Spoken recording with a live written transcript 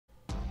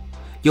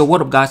Yo,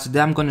 what up guys, today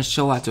I'm going to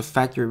show how to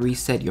factory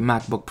reset your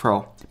MacBook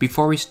Pro.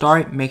 Before we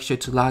start, make sure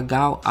to log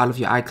out of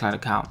your iCloud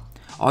account.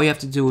 All you have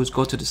to do is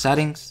go to the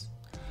settings,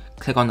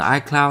 click on the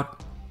iCloud,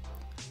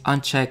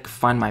 uncheck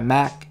Find My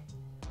Mac,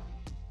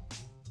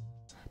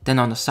 then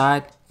on the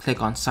side,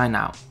 click on Sign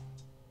Out.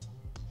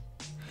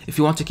 If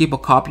you want to keep a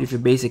copy of your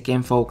basic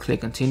info,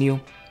 click Continue.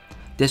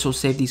 This will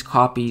save these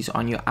copies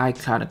on your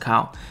iCloud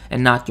account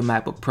and not your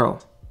MacBook Pro.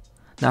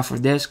 Now for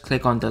this,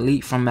 click on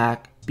Delete from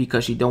Mac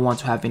because you don't want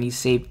to have any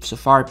saved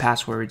Safari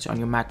passwords on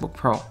your MacBook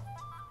Pro.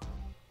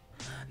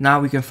 Now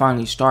we can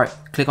finally start.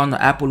 Click on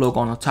the Apple logo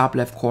on the top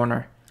left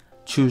corner,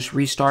 choose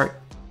Restart.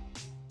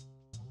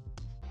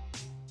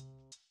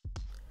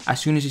 As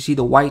soon as you see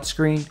the white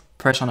screen,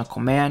 press on the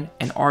Command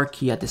and R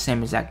key at the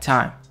same exact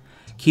time.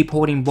 Keep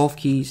holding both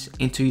keys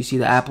until you see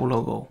the Apple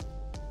logo.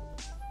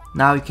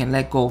 Now you can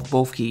let go of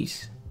both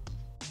keys.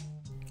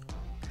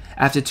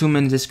 After 2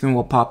 minutes, this screen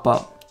will pop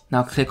up.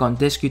 Now click on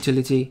Disk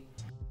Utility.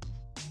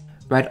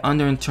 Right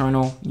under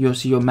Internal, you'll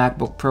see your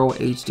MacBook Pro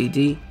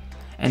HDD,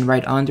 and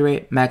right under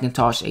it,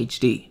 Macintosh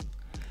HD.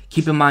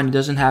 Keep in mind it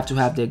doesn't have to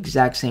have the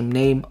exact same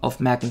name of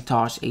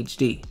Macintosh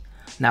HD.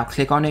 Now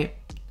click on it.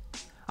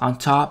 On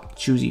top,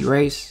 choose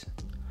Erase.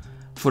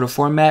 For the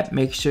format,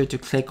 make sure to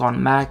click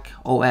on Mac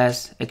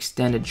OS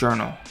Extended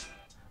Journal.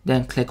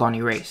 Then click on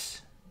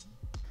Erase.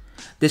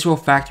 This will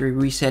factory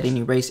reset and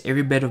erase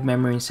every bit of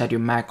memory inside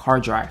your Mac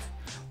hard drive.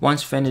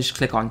 Once finished,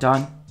 click on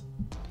Done.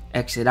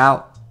 Exit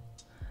out.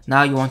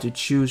 Now you want to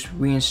choose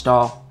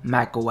Reinstall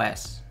Mac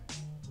Os.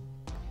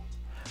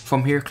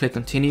 From here, click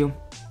Continue,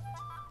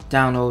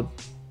 Download,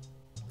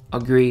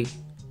 Agree,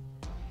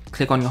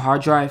 click on your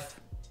hard drive,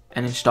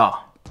 and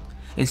install.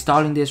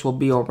 Installing this will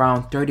be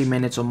around 30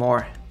 minutes or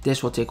more.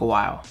 This will take a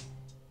while.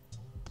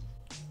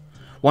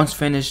 Once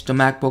finished, the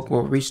MacBook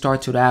will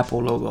restart to the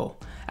Apple logo.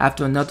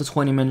 After another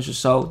 20 minutes or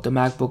so, the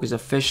MacBook is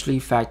officially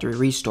factory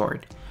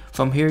restored.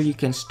 From here, you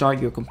can start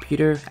your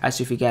computer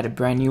as if you got it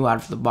brand new out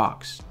of the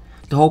box.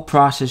 The whole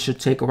process should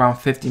take around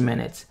 50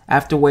 minutes.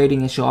 After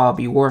waiting, it should all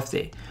be worth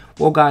it.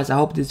 Well guys, I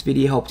hope this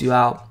video helped you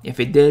out. If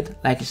it did,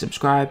 like and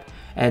subscribe,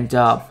 and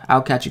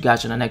I'll catch you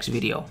guys in the next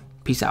video.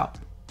 Peace out.